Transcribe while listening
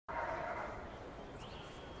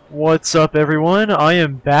What's up everyone, I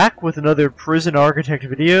am back with another prison architect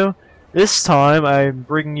video. This time I'm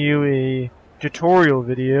bringing you a tutorial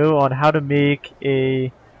video on how to make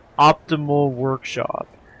a optimal workshop.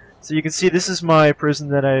 So you can see this is my prison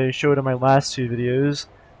that I showed in my last two videos.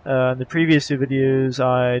 In the previous two videos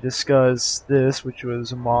I discussed this, which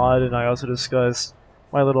was a mod, and I also discussed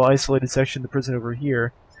my little isolated section of the prison over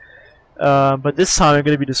here. But this time I'm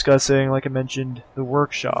going to be discussing, like I mentioned, the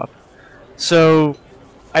workshop. So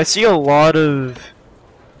I see a lot of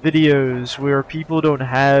videos where people don't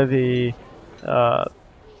have a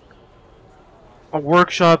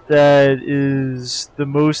workshop that is the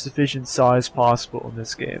most efficient size possible in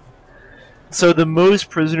this game. So the most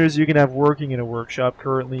prisoners you can have working in a workshop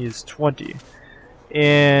currently is 20.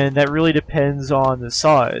 And that really depends on the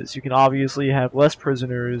size. You can obviously have less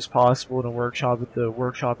prisoners possible in a workshop if the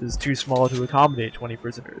workshop is too small to accommodate 20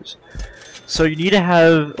 prisoners. So you need to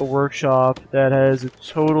have a workshop that has a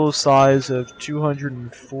total size of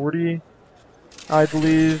 240, I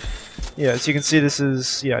believe. Yeah, so you can see this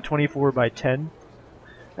is 24 by 10.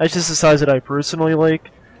 That's just the size that I personally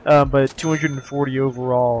like, but 240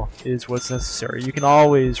 overall is what's necessary. You can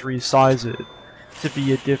always resize it to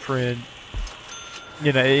be a different,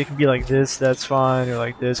 it can be like this, that's fine, or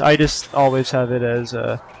like this. I just always have it as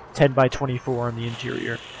 10 by 24 on the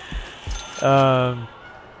interior.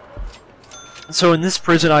 So in this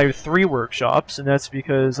prison I have 3 workshops, and that's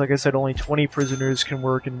because, like I said, only 20 prisoners can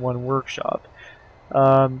work in one workshop.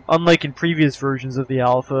 Unlike in previous versions of the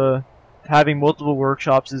alpha, having multiple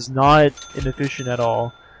workshops is not inefficient at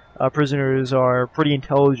all. Prisoners are pretty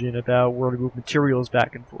intelligent about where to move materials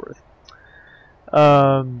back and forth.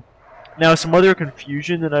 Now, some other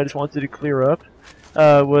confusion that I just wanted to clear up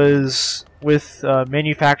was with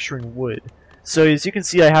manufacturing wood. So as you can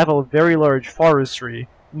see, I have a very large forestry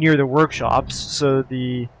near the workshops, so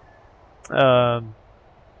the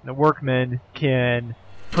workmen can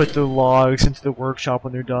put the logs into the workshop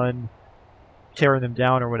when they're done tearing them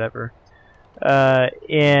down or whatever.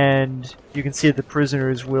 And you can see that the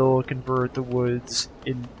prisoners will convert the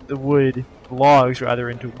logs rather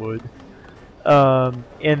into wood. And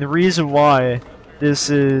the reason why this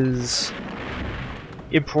is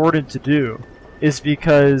important to do is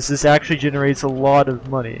because this actually generates a lot of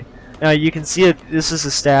money. Now you can see it. This is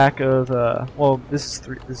a stack of well, this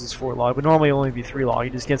is 4 log, but normally only be 3 log. You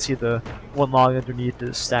just can't see the 1 log underneath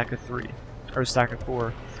this stack of 3 or stack of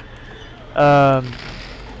 4.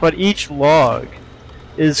 But each log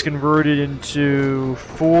is converted into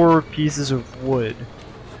 4 pieces of wood.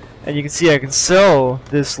 And you can see I can sell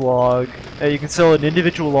this log. You can sell an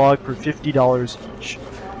individual log for $50 each.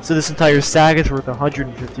 So this entire stack is worth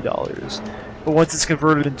 $150. But once it's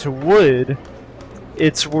converted into wood,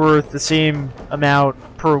 it's worth the same amount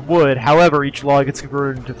per wood. However, each log gets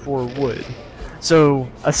converted into 4 wood. So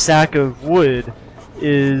a stack of wood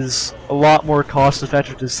is a lot more cost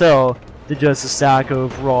effective to sell than just a stack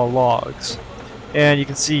of raw logs. And you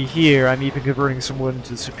can see here, I'm even converting some wood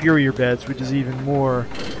into superior beds, which is even more,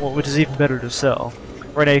 well, which is even better to sell.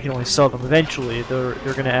 Right now you can only sell them. Eventually, they're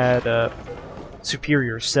going to add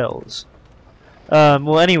superior cells.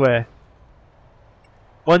 Well, anyway,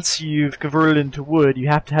 once you've converted it into wood, you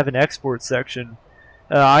have to have an export section.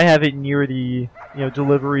 I have it near the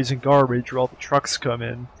deliveries and garbage where all the trucks come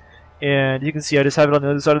in, and you can see I just have it on the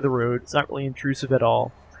other side of the road. It's not really intrusive at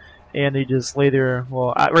all. And they just lay there.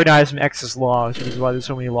 Well, right now I have some excess logs, which is why there's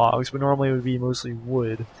so many logs, but normally it would be mostly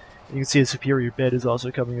wood. And you can see a superior bed is also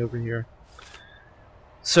coming over here.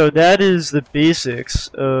 So that is the basics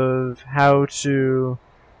of how to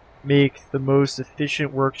make the most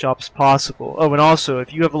efficient workshops possible. Oh, and also,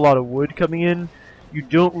 if you have a lot of wood coming in, you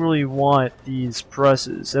don't really want these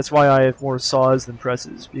presses. That's why I have more saws than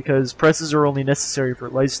presses, because presses are only necessary for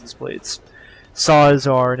license plates. Saws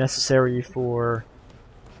are necessary for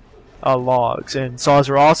logs, and saws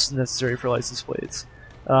are also necessary for license plates,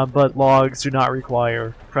 but logs do not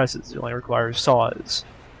require presses, they only require saws.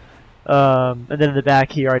 And then in the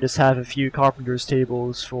back here I just have a few carpenter's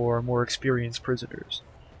tables for more experienced prisoners.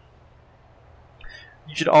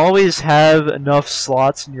 You should always have enough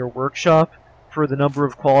slots in your workshop for the number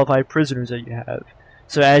of qualified prisoners that you have.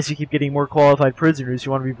 So as you keep getting more qualified prisoners,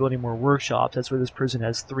 you want to be building more workshops. That's why this prison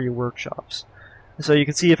has 3 workshops. So you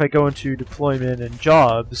can see if I go into deployment and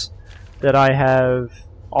jobs, that I have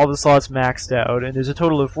all the slots maxed out, and there's a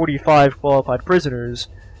total of 45 qualified prisoners,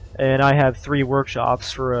 and I have 3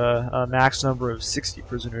 workshops for a max number of 60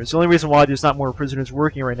 prisoners. The only reason why there's not more prisoners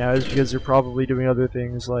working right now is because they're probably doing other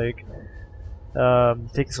things like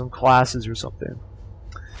taking some classes or something.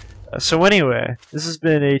 So anyway, this has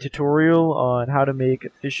been a tutorial on how to make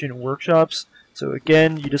efficient workshops. So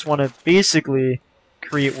again, you just want to basically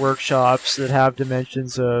create workshops that have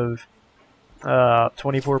dimensions of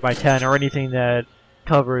 24 by 10 or anything that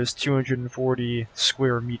covers 240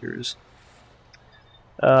 square meters.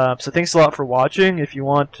 So thanks a lot for watching. If you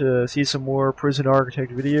want to see some more Prison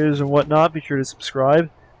Architect videos and whatnot, be sure to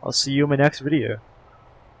subscribe. I'll see you in my next video.